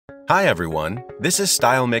Hi everyone, this is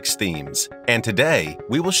Style Mix Themes, and today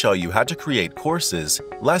we will show you how to create courses,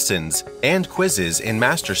 lessons, and quizzes in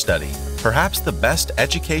MasterStudy, perhaps the best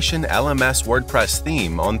education LMS WordPress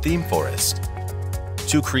theme on ThemeForest.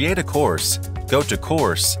 To create a course, go to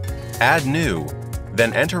Course, Add New,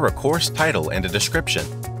 then enter a course title and a description.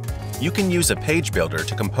 You can use a page builder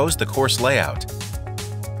to compose the course layout.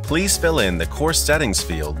 Please fill in the course settings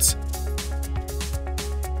fields.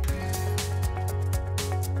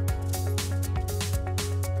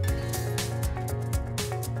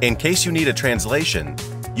 In case you need a translation,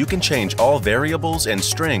 you can change all variables and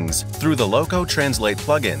strings through the Loco Translate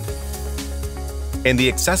plugin. In the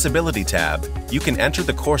Accessibility tab, you can enter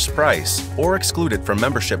the course price or exclude it from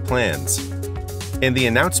membership plans. In the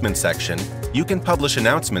Announcement section, you can publish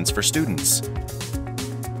announcements for students.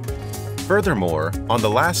 Furthermore, on the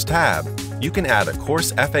last tab, you can add a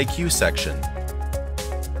course FAQ section.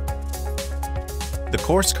 The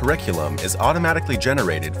course curriculum is automatically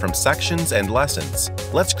generated from sections and lessons.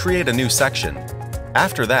 Let's create a new section.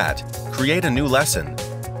 After that, create a new lesson.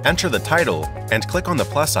 Enter the title and click on the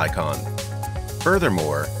plus icon.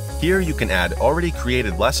 Furthermore, here you can add already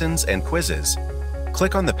created lessons and quizzes.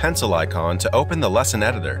 Click on the pencil icon to open the lesson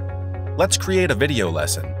editor. Let's create a video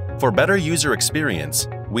lesson. For better user experience,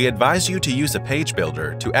 we advise you to use a page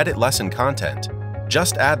builder to edit lesson content.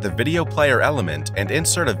 Just add the video player element and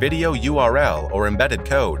insert a video URL or embedded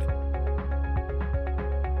code.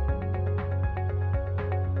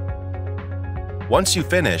 Once you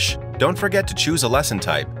finish, don't forget to choose a lesson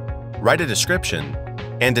type, write a description,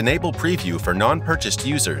 and enable preview for non-purchased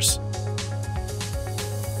users.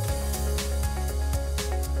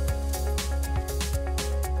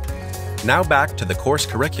 Now back to the course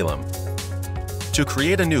curriculum. To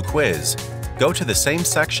create a new quiz, go to the same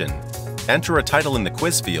section, enter a title in the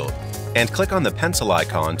quiz field, and click on the pencil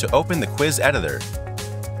icon to open the quiz editor.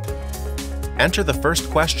 Enter the first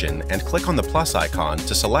question and click on the plus icon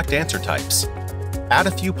to select answer types. Add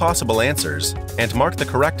a few possible answers and mark the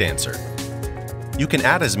correct answer. You can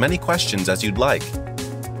add as many questions as you'd like.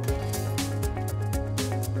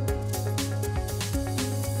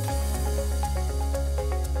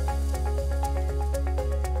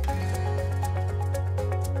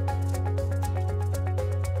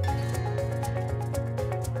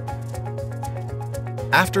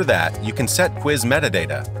 After that, you can set quiz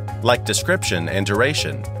metadata, like description and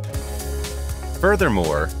duration.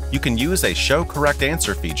 Furthermore, you can use a Show Correct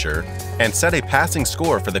Answer feature and set a passing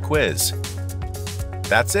score for the quiz.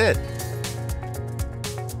 That's it!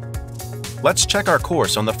 Let's check our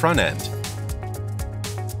course on the front end.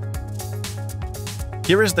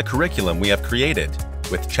 Here is the curriculum we have created,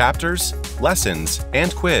 with chapters, lessons,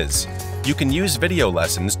 and quiz. You can use video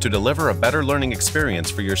lessons to deliver a better learning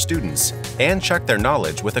experience for your students and check their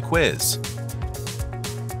knowledge with a quiz.